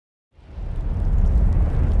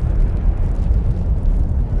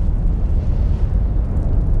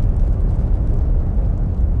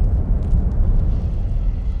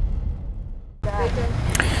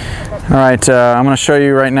All right, I'm going to show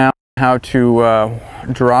you right now how to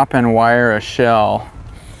drop and wire a shell.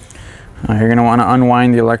 You're going to want to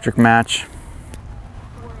unwind the electric match.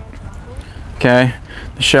 Okay,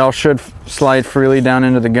 the shell should slide freely down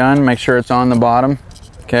into the gun. Make sure it's on the bottom.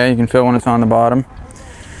 Okay, you can feel when it's on the bottom.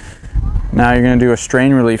 Now you're going to do a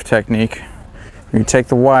strain relief technique. You take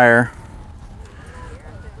the wire,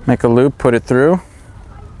 make a loop, put it through.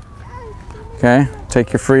 Okay,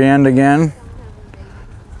 take your free end again,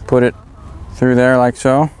 put it through there like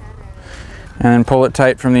so, and then pull it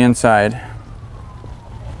tight from the inside.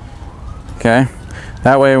 Okay,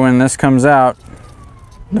 that way when this comes out,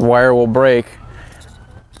 the wire will break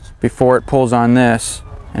before it pulls on this,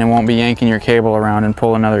 and it won't be yanking your cable around and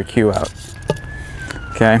pull another cue out.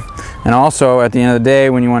 Okay, and also at the end of the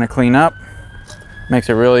day when you want to clean up, it makes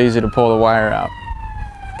it really easy to pull the wire out.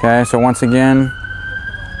 Okay, so once again,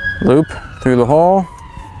 loop through the hole,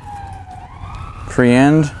 free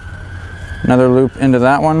end, another loop into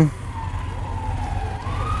that one,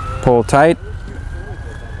 pull tight.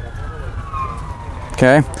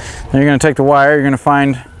 Okay, then you're going to take the wire, you're going to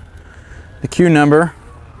find the cue number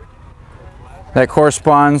that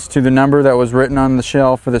corresponds to the number that was written on the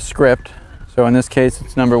shell for the script. So in this case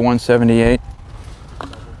it's number 178.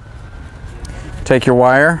 Take your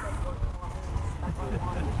wire,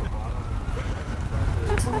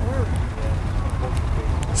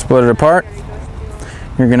 split it apart.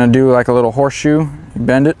 You're going to do like a little horseshoe, you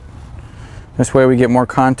bend it. This way we get more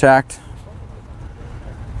contact.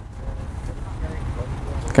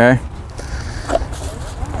 Okay.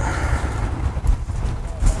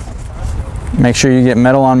 Make sure you get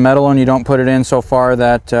metal on metal and you don't put it in so far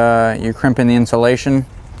that you're crimping the insulation.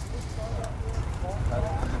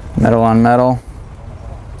 Metal on metal.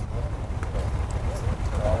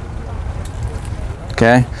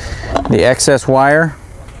 Okay. The excess wire,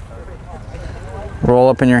 roll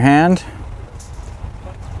up in your hand,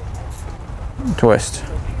 twist.